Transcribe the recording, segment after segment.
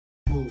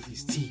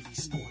Movies, TV,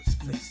 sports,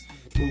 flicks.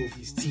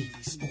 Movies,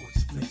 TV,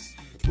 sports, flicks.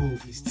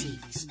 Movies,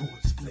 TV,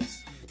 sports,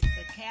 flicks.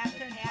 The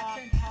Captain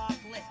Talk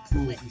Flicks.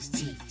 Movies,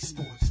 TV,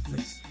 sports,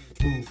 flicks.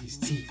 Movies,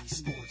 TV,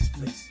 sports,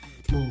 flicks.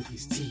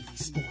 Movies, TV,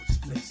 sports,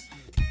 flicks.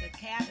 The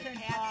Captain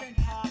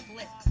Talk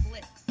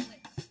Flicks.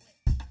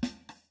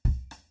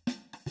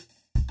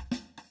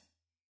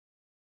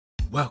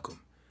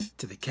 Welcome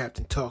to the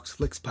Captain Talks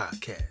Flicks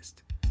podcast.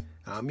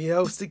 I'm your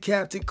host, the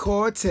Captain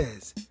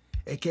Cortez,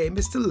 aka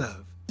Mr.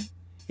 Love,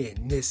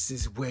 and this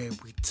is where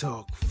we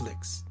talk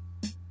flicks.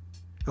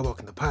 And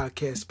welcome to the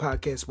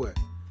podcast where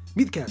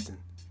me, the Captain,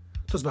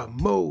 talks about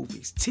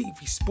movies,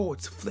 TV,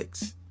 sports,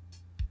 flicks,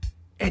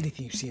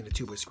 anything you see on the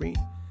tube or screen.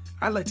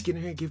 I like to get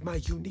in here and give my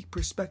unique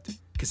perspective,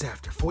 because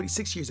after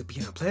 46 years of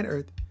being on planet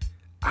Earth,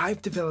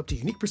 I've developed a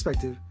unique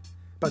perspective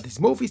about these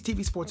movies,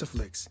 TV, sports, and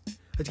flicks.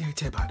 Let's get here and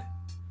tell you about it.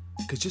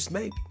 Because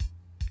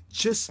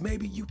just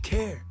maybe you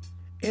care.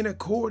 And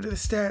according to the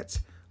stats,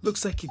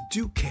 looks like you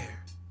do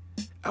care.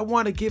 I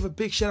want to give a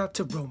big shout out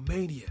to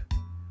Romania.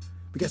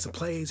 We got some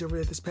plays over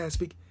there this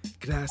past week.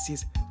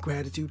 Gracias,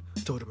 gratitude,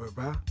 toda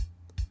bra.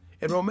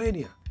 In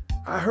Romania,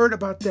 I heard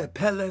about that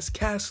Palace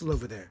Castle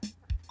over there.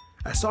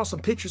 I saw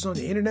some pictures on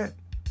the internet.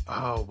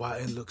 Oh, wow,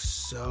 it looks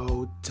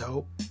so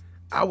dope.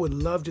 I would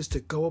love just to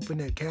go up in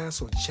that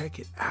castle and check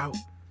it out.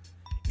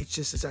 It's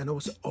just, I know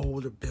it's an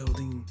older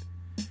building.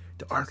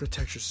 The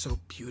architecture's so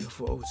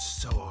beautiful. Oh,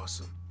 it's so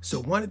awesome. So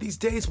one of these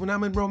days when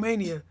I'm in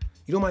Romania,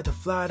 you don't have to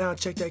fly down,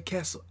 check that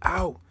castle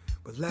out.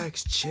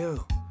 Relax,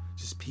 chill.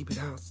 Just peep it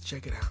out,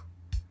 check it out.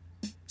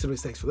 So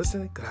anyways, thanks for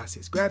listening.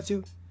 Gracias,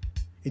 gratitude.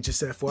 And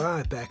just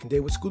FYI, back in the day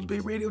with school to be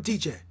a radio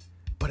DJ.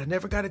 But I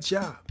never got a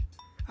job.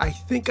 I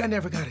think I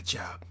never got a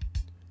job.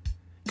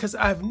 Because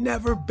I've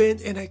never been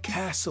in a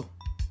castle.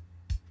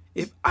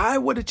 If I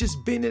would have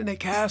just been in a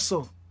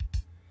castle,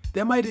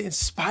 that might have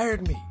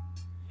inspired me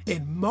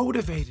and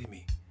motivated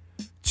me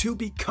to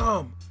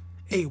become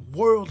a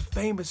world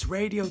famous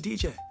radio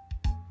DJ.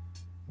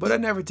 But I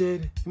never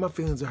did, and my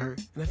feelings are hurt,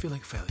 and I feel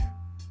like a failure.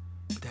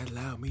 But that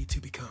allowed me to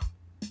become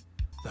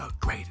the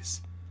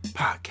greatest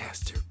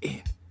podcaster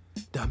in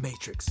the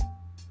Matrix.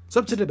 It's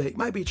up to debate.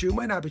 Might be true,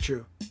 might not be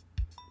true.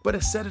 But I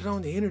said it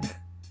on the internet.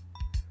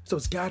 So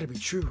it's gotta be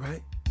true,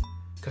 right?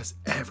 Because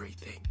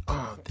everything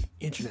on the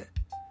internet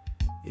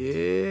is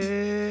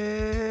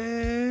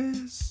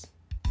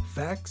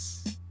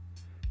facts,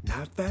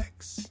 not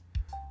facts,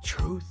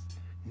 truth,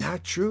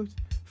 not truth,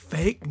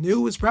 fake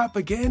news,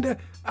 propaganda.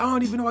 I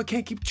don't even know. I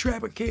can't keep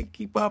track. I can't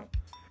keep up.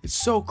 It's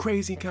so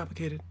crazy and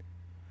complicated.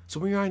 So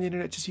when you're on the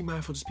internet, just be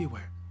mindful, just be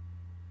aware.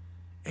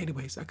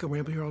 Anyways, I could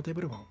ramble here all day,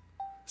 but it won't.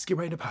 Let's get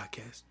right into the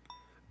podcast.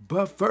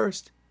 But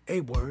first,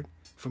 a word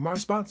from our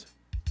sponsor.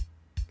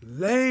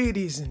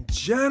 Ladies and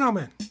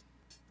gentlemen,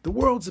 the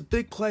world's a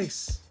big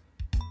place.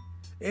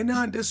 And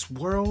on this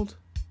world,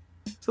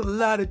 there's a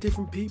lot of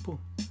different people,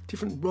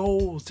 different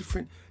roles,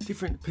 different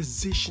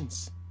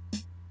positions.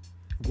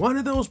 One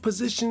of those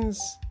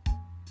positions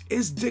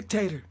is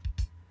dictator.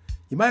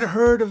 You might have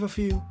heard of a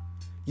few.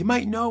 You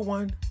might know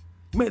one.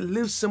 You might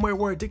live somewhere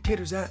where a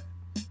dictator's at.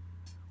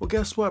 Well,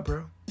 guess what,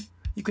 bro?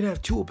 You can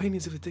have two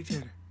opinions of a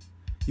dictator.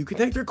 You can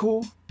think they're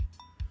cool,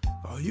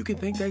 or you can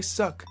think they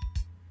suck.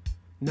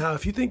 Now,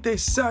 if you think they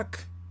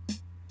suck,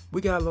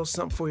 we got a little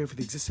something for you for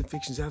the Existing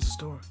Fictions As a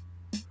Store.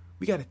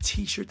 We got a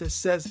t-shirt that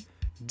says,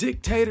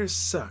 Dictators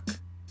suck.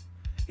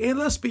 And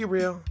let's be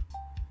real,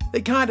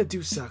 they kind of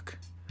do suck.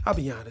 I'll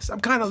be honest.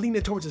 I'm kind of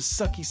leaning towards the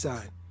sucky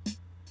side.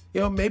 You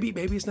know, maybe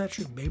it's not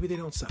true. Maybe they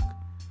don't suck.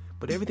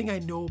 But everything I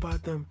know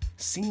about them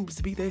seems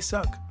to be they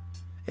suck.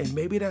 And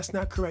maybe that's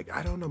not correct.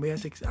 I don't know. Maybe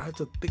I have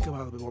to think about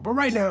it a little bit more. But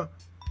right now,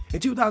 in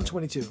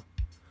 2022,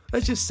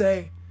 let's just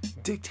say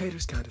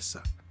dictators kind of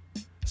suck.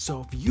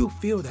 So if you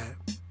feel that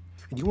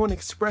and you want to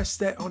express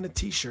that on a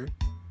t-shirt,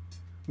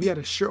 we got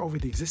a shirt over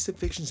the Existing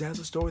Fictions As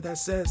a Store that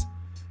says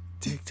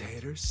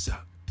Dictators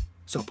suck.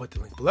 So put the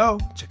link below.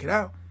 Check it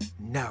out.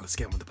 Now let's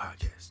get on with the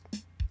podcast.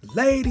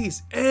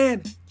 Ladies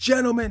and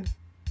gentlemen,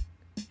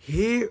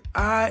 here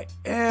I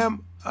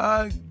am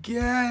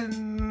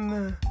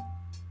again.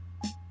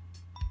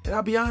 And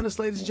I'll be honest,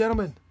 ladies and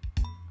gentlemen,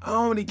 I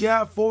only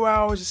got 4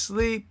 hours of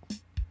sleep.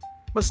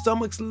 My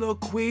stomach's a little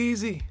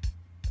queasy.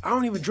 I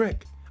don't even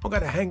drink. I don't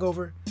got a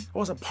hangover. I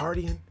wasn't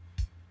partying.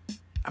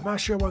 I'm not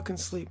sure why I couldn't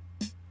sleep.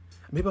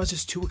 Maybe I was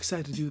just too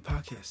excited to do the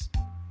podcast.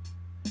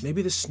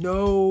 Maybe the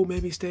snow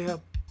made me stay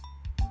up.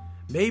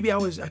 Maybe I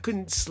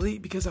couldn't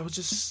sleep because I was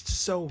just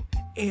so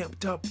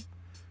amped up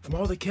from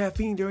all the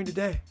caffeine during the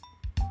day.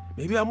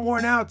 Maybe I'm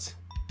worn out.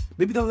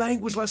 Maybe the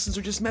language lessons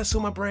are just messing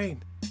with my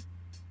brain.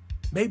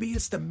 Maybe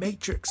it's the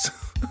Matrix.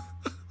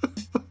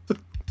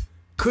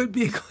 Could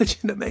be a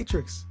glitch in the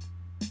Matrix.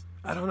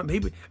 I don't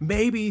know.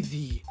 Maybe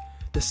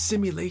the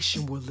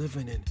simulation we're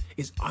living in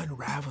is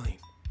unraveling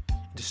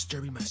and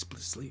disturbing my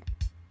sleep.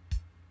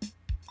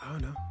 I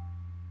don't know.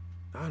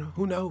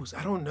 Who knows?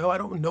 I don't know. I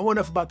don't know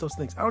enough about those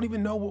things. I don't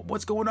even know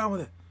what's going on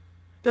with it.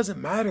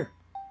 Doesn't matter.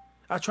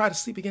 I'll try to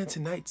sleep again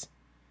tonight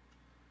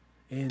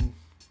and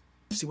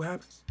see what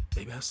happens.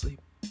 Maybe I'll sleep.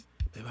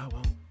 Maybe I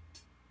won't.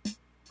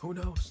 Who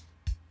knows?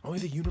 Only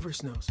the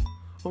universe knows.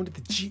 Only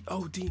the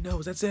G-O-D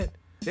knows. That's it.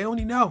 They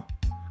only know.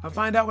 I'll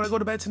find out when I go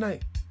to bed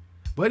tonight.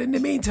 But in the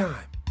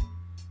meantime,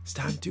 it's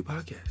time to do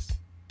podcasts.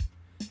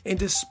 And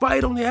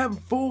despite only having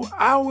 4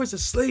 hours of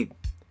sleep,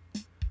 a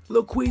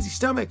little queasy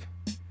stomach,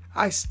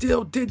 I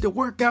still did the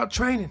workout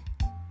training.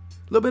 A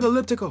little bit of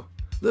elliptical,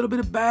 a little bit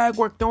of bag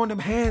work, throwing them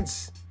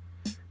hands.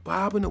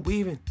 Bobbing and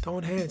weaving,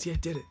 throwing hands. Yeah,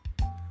 did it.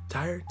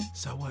 Tired?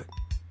 So what?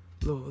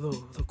 Little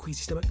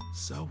queasy stomach?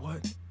 So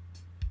what?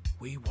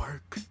 We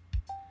work.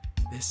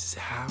 This is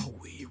how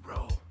we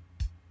roll.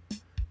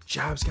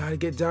 Jobs gotta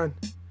get done.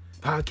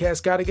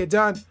 Podcasts gotta get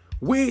done.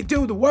 We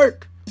do the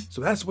work.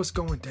 So that's what's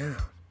going down.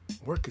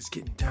 Work is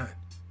getting done.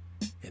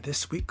 And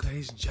this week,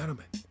 ladies and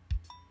gentlemen,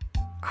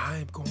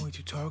 I'm going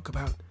to talk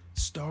about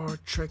Star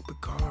Trek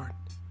Picard,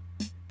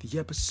 the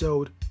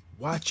episode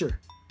Watcher.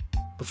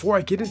 Before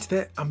I get into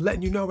that, I'm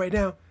letting you know right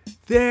now,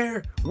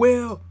 there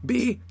will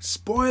be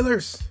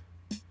spoilers.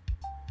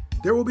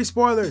 There will be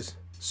spoilers.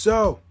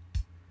 So,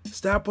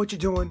 stop what you're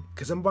doing,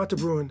 because I'm about to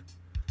ruin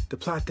the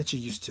plot that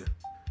you're used to.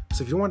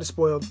 So if you don't want it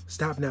spoiled,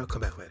 stop now,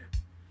 come back later.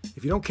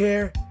 If you don't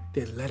care,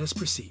 then let us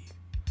proceed.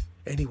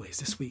 Anyways,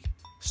 this week,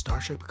 Star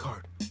Trek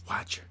Picard,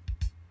 Watcher.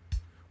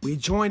 We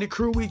joined the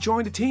crew, we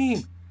joined the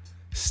team.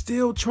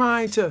 Still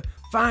trying to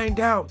find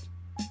out,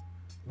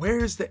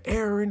 where's the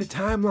error in the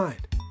timeline?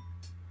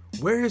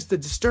 Where's the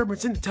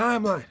disturbance in the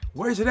timeline?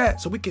 Where's it at?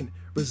 So we can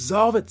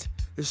resolve it.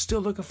 They're still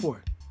looking for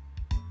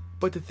it.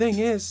 But the thing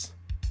is,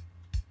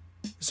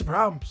 there's some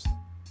problems.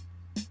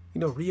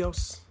 You know,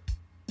 Rios,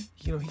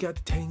 he got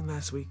detained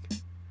last week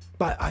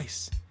by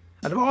ICE.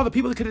 Out of all the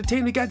people that could detain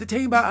him, he got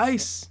detained by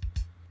ICE.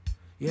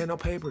 Yeah, no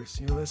papers.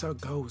 That's how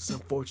it goes. It's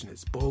unfortunate.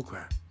 It's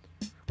bullcrap.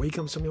 Where he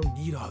comes from, you don't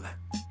need all that.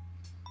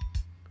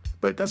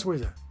 But that's where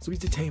he's at. So he's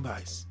detained by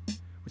ICE,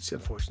 which is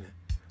unfortunate.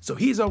 So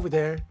he's over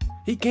there.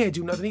 He can't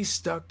do nothing. He's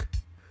stuck.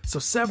 So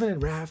Seven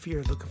and Raffi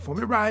are looking for him.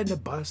 They're riding a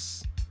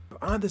bus.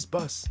 On this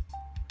bus,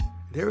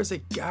 there is a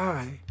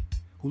guy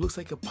who looks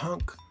like a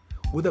punk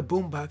with a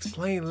boombox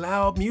playing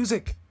loud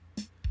music.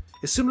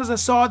 As soon as I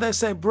saw that, I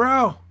said,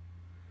 bro,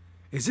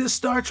 is this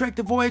Star Trek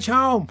The Voyage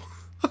Home?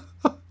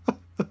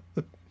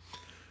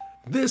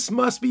 This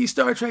must be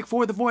Star Trek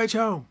for The Voyage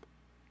Home.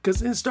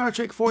 Because in Star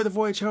Trek for The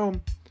Voyage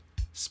Home,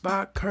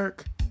 Spock,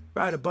 Kirk,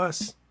 ride a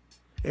bus.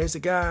 There's a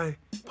guy,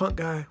 punk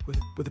guy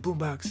with a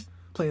boombox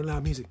playing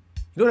loud music.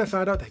 You know what I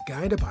found out? That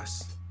guy in the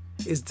bus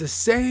is the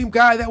same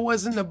guy that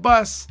was in the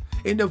bus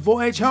in The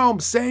Voyage Home.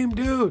 Same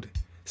dude.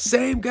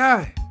 Same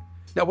guy.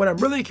 Now, what I'm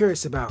really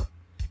curious about,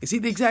 is he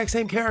the exact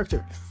same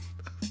character?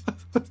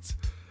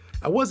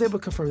 I was able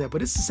to confirm that,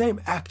 but it's the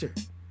same actor.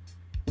 It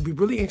would be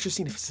really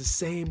interesting if it's the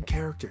same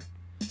character.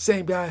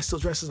 Same guy, still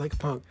dresses like a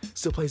punk,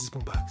 still plays his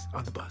boombox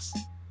on the bus.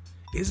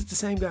 Is it the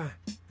same guy?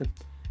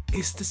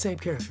 It's the same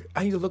character.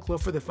 I need to look a little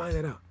further to find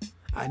that out.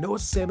 I know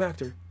it's the same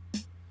actor.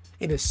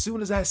 And as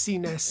soon as I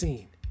seen that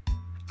scene,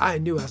 I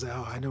knew. I was like,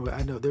 oh, I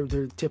know.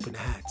 They're tipping the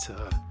hat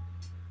to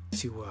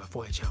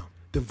Voyage Home.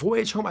 The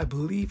Voyage Home, I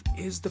believe,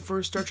 is the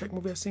first Star Trek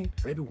movie I've seen.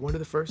 Or maybe one of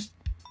the first.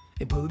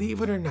 And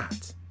believe it or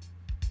not,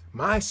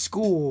 my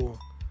school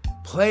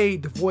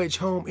played The Voyage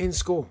Home in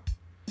school.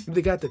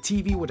 They got the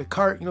TV with the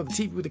cart. The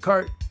TV with the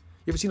cart.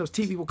 You ever seen those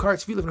TV with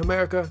carts? If you live in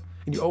America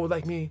and you're old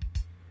like me,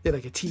 they had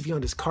like a TV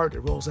on this cart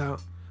that rolls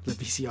out with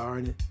a VCR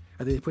in it.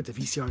 And then they put the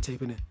VCR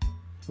tape in it.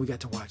 We got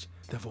to watch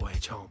The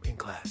Voyage Home in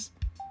class.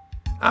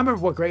 I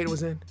remember what grade it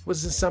was in. It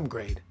was in some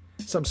grade,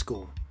 some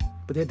school.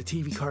 But they had the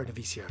TV cart and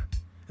the VCR.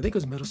 I think it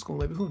was middle school,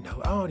 maybe. Who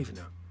knows? I don't even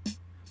know.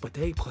 But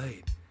they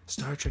played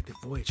Star Trek The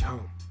Voyage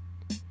Home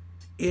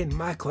in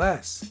my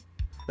class.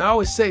 Now, I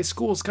always say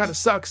schools kind of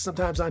sucks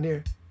sometimes on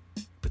here.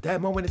 But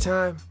that moment in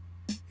time,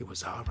 it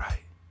was all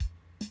right.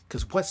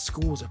 Because what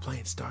schools are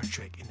playing Star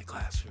Trek in the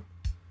classroom?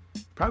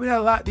 Probably not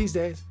a lot these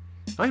days.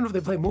 I don't even know if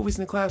they play movies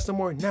in the class no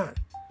more or not.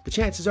 But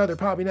chances are they're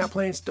probably not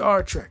playing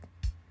Star Trek.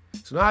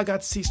 So now I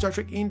got to see Star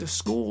Trek in the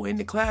school, in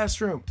the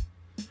classroom.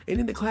 And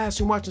in the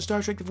classroom watching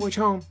Star Trek The Voyage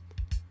Home,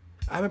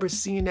 I remember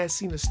seeing that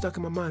scene that's stuck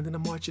in my mind. And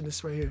I'm watching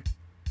this right here.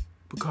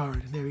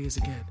 Picard, and there he is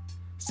again.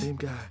 Same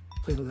guy,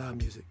 playing the loud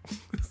music.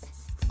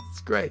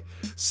 It's great.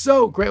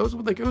 So great.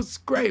 It was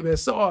great, man.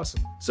 So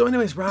awesome. So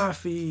anyways,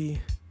 Raffi,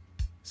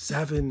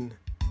 Seven,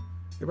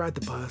 they ride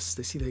the bus.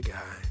 They see that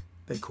guy.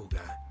 That cool guy.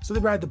 So they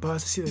ride the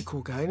bus. They see that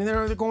cool guy. And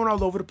they're going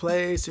all over the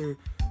place. They're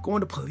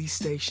going to police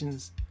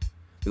stations.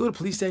 They go to the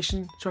police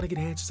station trying to get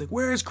answers. Like,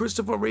 where's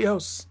Christopher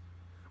Rios?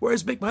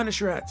 Where's Big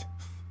Punisher at?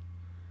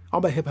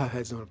 All my hip-hop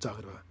heads know what I'm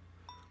talking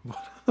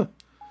about.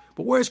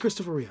 But where's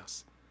Christopher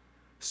Rios?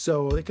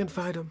 So they couldn't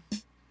find him.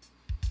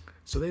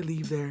 So they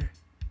leave there.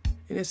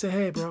 And they say,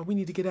 hey, bro, we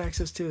need to get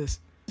access to this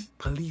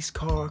police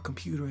car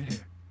computer in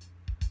here.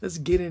 Let's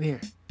get in here.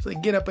 So they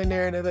get up in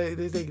there and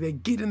they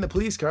get in the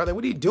police car. Like,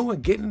 what are you doing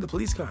getting in the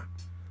police car?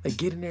 They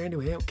get in there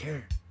anyway. They don't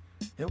care.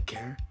 They don't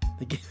care.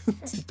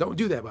 Don't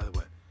do that, by the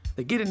way.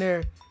 They get in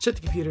there, shut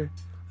the computer.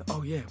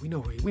 Oh yeah, we know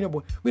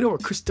where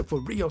Christopher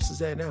Rios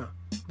is at now.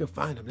 We're gonna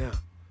find him now.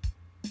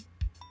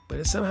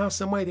 But somehow,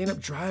 some way, they end up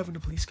driving the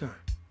police car.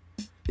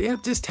 They end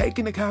up just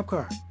taking the cop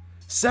car.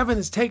 Seven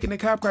is taking the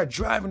cop car,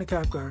 driving the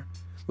cop car.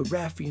 with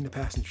Raffi in the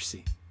passenger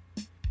seat.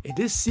 And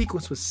this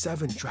sequence with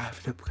Seven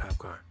driving a cop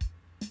car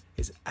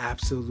is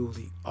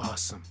absolutely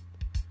awesome.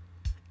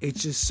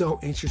 It's just so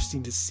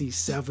interesting to see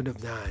 7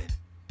 of 9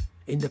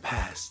 in the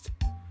past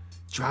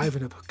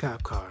driving a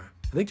cop car.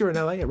 I think they're in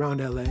LA, around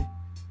LA,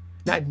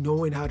 not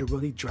knowing how to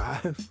really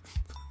drive.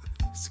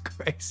 It's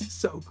crazy,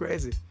 so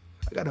crazy.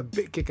 I got a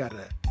big kick out of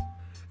that.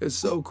 It's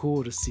so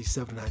cool to see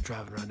 7 of 9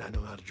 driving around not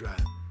knowing how to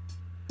drive.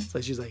 It's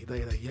like she's like,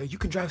 yeah, you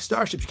can drive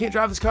starships. You can't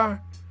drive this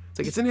car. It's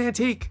like, it's an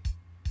antique.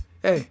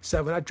 Hey,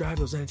 7, I drive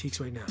those antiques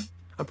right now.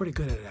 I'm pretty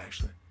good at it,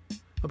 actually.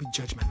 Don't be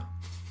judgmental.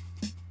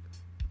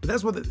 But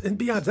that's what, and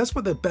be honest, that's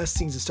one of the best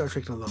scenes in Star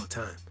Trek in a long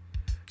time.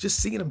 Just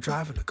seeing them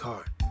driving the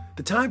car.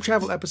 The time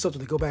travel episodes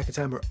when they go back in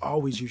time are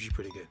always usually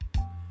pretty good.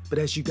 But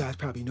as you guys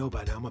probably know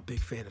by now, I'm a big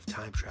fan of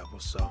time travel,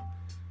 so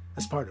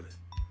that's part of it.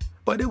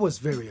 But it was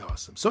very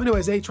awesome. So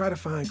anyways, they try to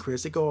find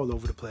Chris. They go all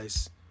over the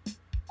place.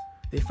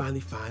 They finally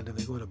find him.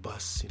 They go on a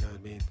bus, you know what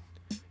I mean?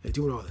 They're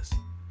doing all this.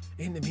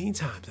 In the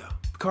meantime, though,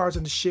 Picard's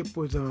on the ship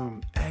with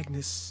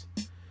Agnes,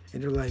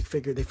 and they're like,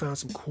 they found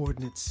some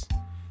coordinates.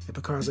 And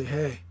Picard's like,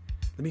 hey,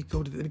 let me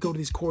go to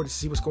these coordinates to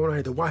see what's going on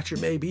here. The Watcher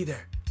may be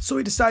there. So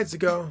he decides to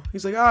go.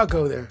 He's like, I'll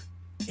go there.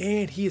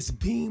 And he is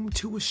beamed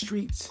to a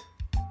street.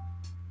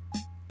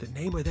 The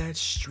name of that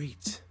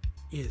street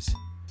is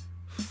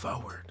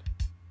Forward.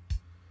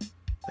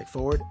 Like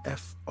Forward,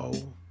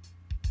 Forward,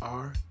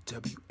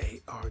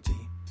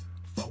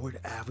 Forward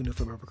Avenue, if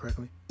I remember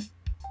correctly.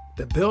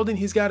 The building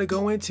he's got to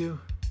go into,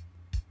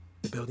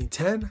 the building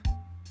 10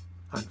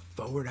 on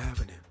Forward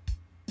Avenue.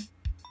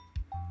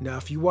 Now,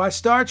 if you watch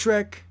Star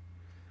Trek,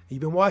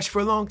 you've been watching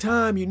for a long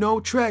time, you know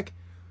Trek,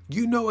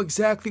 you know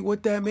exactly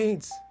what that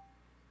means.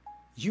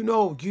 You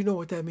know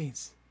what that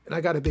means. And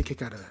I got a big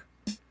kick out of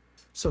that.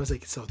 So it's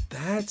like, so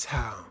that's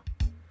how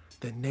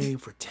the name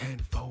for 10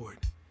 Forward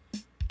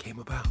came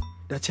about.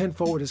 Now 10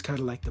 Forward is kind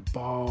of like the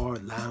bar,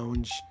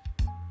 lounge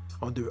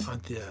on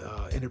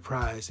the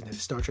Enterprise and then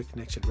Star Trek The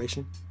Next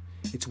Generation.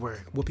 It's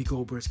where Whoopi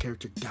Goldberg's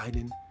character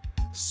Guinan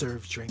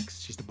serves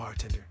drinks. She's the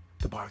bartender,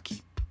 the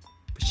barkeep.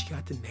 But she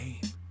got the name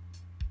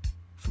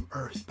from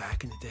Earth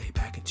back in the day,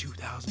 back in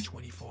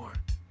 2024,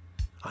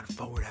 on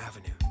Forward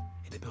Avenue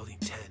in the building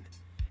 10.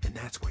 And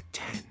that's where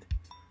 10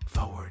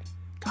 Forward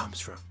comes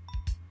from.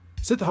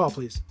 Sit the hall,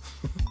 please.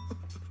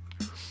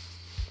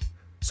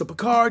 So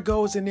Picard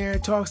goes in there,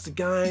 talks to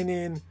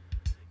Guinan,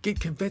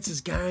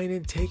 convinces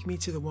Guinan, take me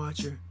to the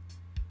Watcher.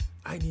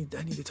 I need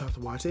to talk to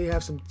the Watcher. They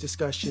have some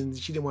discussions.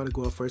 She didn't want to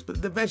go up first,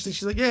 but eventually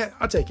she's like, yeah,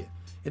 I'll take it.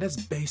 And that's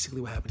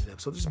basically what happened to them.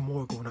 So there's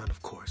more going on,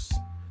 of course,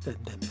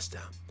 that missed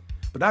out.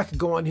 But I could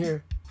go on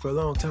here for a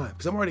long time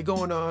because I'm already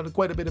going on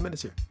quite a bit of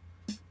minutes here.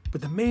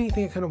 But the main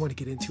thing I kind of want to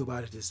get into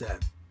about it is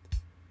that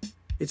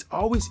it's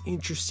always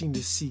interesting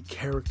to see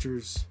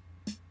characters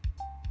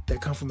that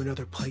come from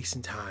another place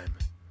and time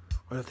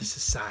or another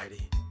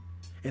society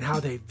and how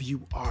they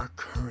view our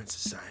current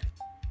society.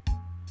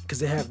 Because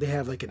they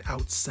have like an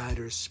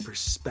outsider's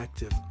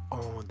perspective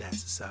on that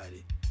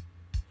society.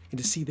 And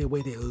to see the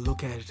way they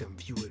look at it and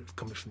view it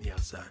coming from the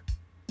outside.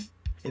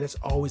 And that's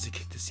always a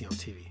kick to see on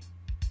TV.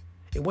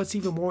 And what's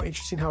even more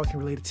interesting, how I can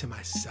relate it to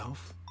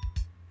myself,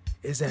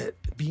 is that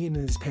being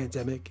in this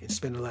pandemic and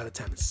spending a lot of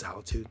time in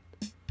solitude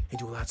and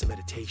doing lots of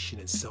meditation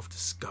and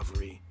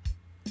self-discovery,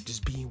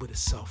 just being with a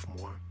self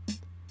more.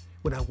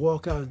 When I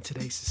walk out in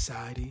today's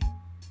society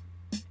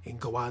and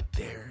go out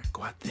there,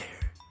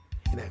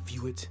 and I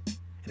view it,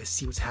 and I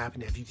see what's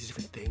happening, I view these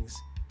different things.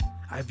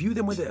 I view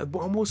them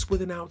almost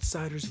with an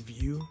outsider's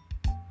view,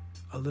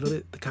 a little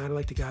bit, kind of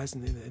like the guys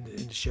in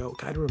the show.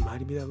 Kind of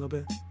reminded me of that a little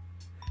bit.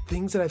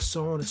 Things that I've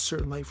saw in a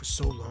certain light for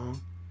so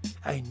long,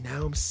 I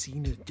now am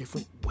seeing in a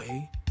different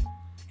way.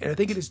 And I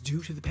think it is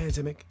due to the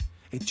pandemic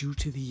and due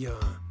to the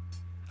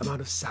amount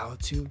of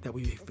solitude that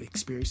we've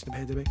experienced in the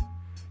pandemic.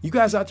 You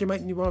guys out there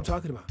might know what I'm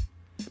talking about.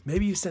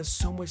 Maybe you spent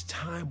so much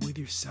time with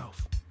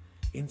yourself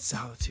in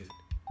solitude.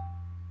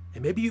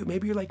 And maybe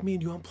you're like me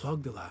and you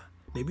unplugged a lot.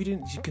 Maybe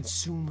you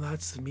consume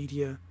lots of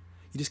media.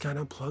 You just kind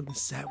of unplugged and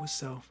sat with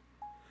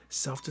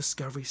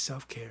self-discovery,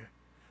 self-care,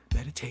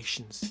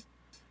 meditations.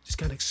 Just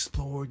kind of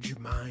explored your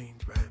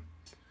mind, right?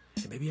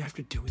 And maybe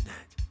after doing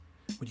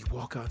that, when you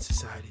walk out in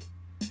society,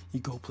 you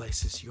go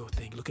places, you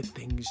look at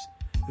things,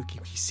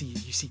 you see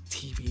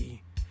TV, you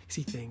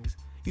see things.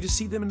 You just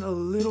see them in a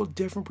little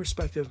different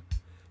perspective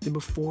than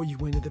before you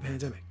went into the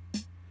pandemic,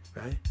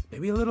 right?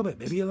 Maybe a little bit,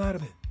 maybe a lot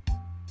of it.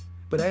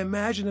 But I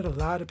imagine that a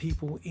lot of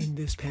people in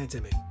this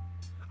pandemic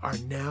are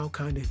now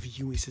kind of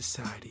viewing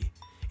society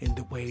in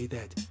the way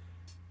that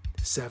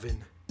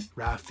Seven,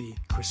 Raffi,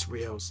 Chris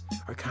Rios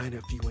are kind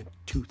of viewing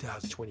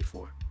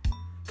 2024.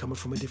 Coming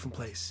from a different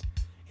place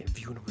and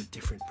viewing it with a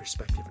different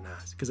perspective and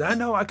eyes. Because I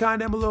know I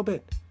kind of am a little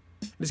bit.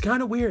 And it's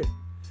kind of weird.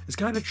 It's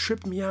kind of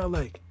tripped me out.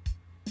 Like,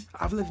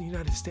 I've lived in the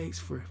United States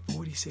for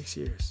 46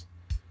 years.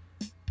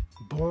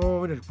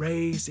 Born and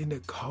raised in the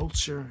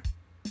culture.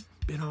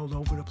 Been all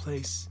over the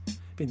place.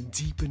 Been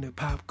deep in the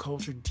pop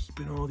culture, deep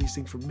in all these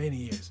things for many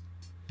years.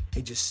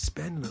 And just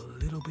spending a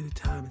little bit of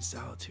time in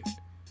solitude.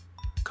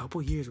 A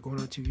couple years, we're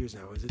going on 2 years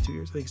now. Is it 2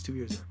 years? I think it's 2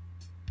 years now.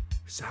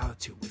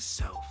 solitude with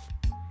self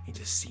and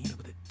just seeing it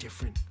with a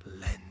different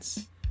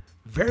lens.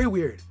 Very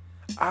weird.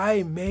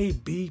 I may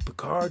be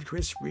Picard,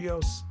 Chris,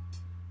 Rios,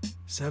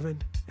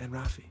 Seven, and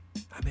Rafi.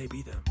 I may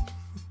be them.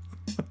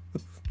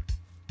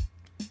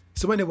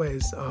 So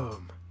anyways, the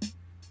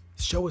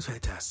show was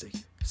fantastic.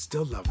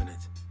 Still loving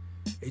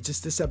it.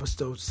 This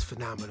episode's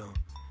phenomenal.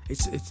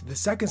 It's the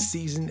second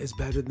season is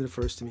better than the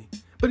first to me.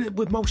 But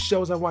with most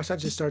shows I watch, not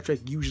just Star Trek,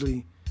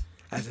 usually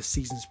as the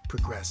seasons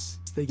progress,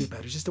 they get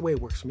better. It's just the way it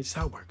works for me. It's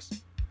how it works.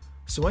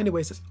 So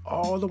anyways, that's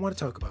all I want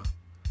to talk about.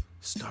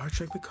 Star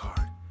Trek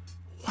Picard.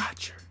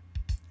 Watcher.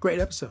 Great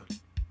episode.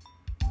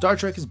 Star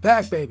Trek is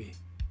back, baby.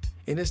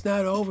 And it's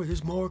not over.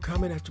 There's more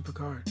coming after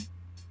Picard.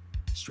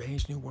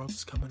 Strange New Worlds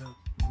is coming up.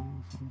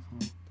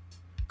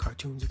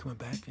 Cartoons are coming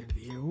back at the end of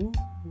the year.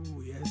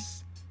 Ooh,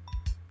 yes.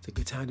 It's a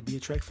good time to be a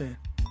Trek fan.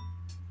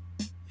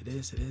 It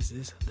is.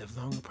 Live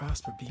long and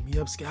prosper. Beat me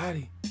up,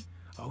 Scotty.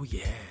 Oh,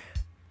 yeah.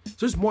 So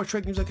there's more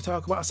Trek news I could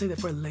talk about. I'll say that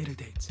for a later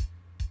date.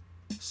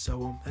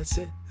 So that's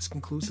it. This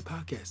concludes the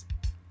podcast.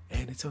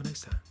 And until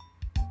next time,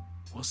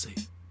 we'll see.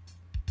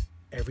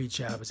 Every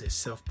job is a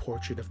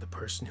self-portrait of the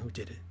person who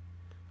did it.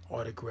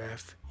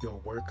 Autograph your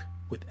work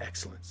with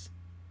excellence.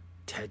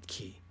 Ted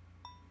Key.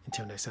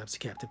 Until next time, it's the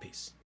Captain.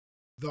 Peace.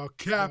 The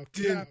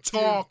Captain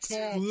Talks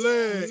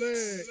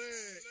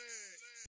Flicks.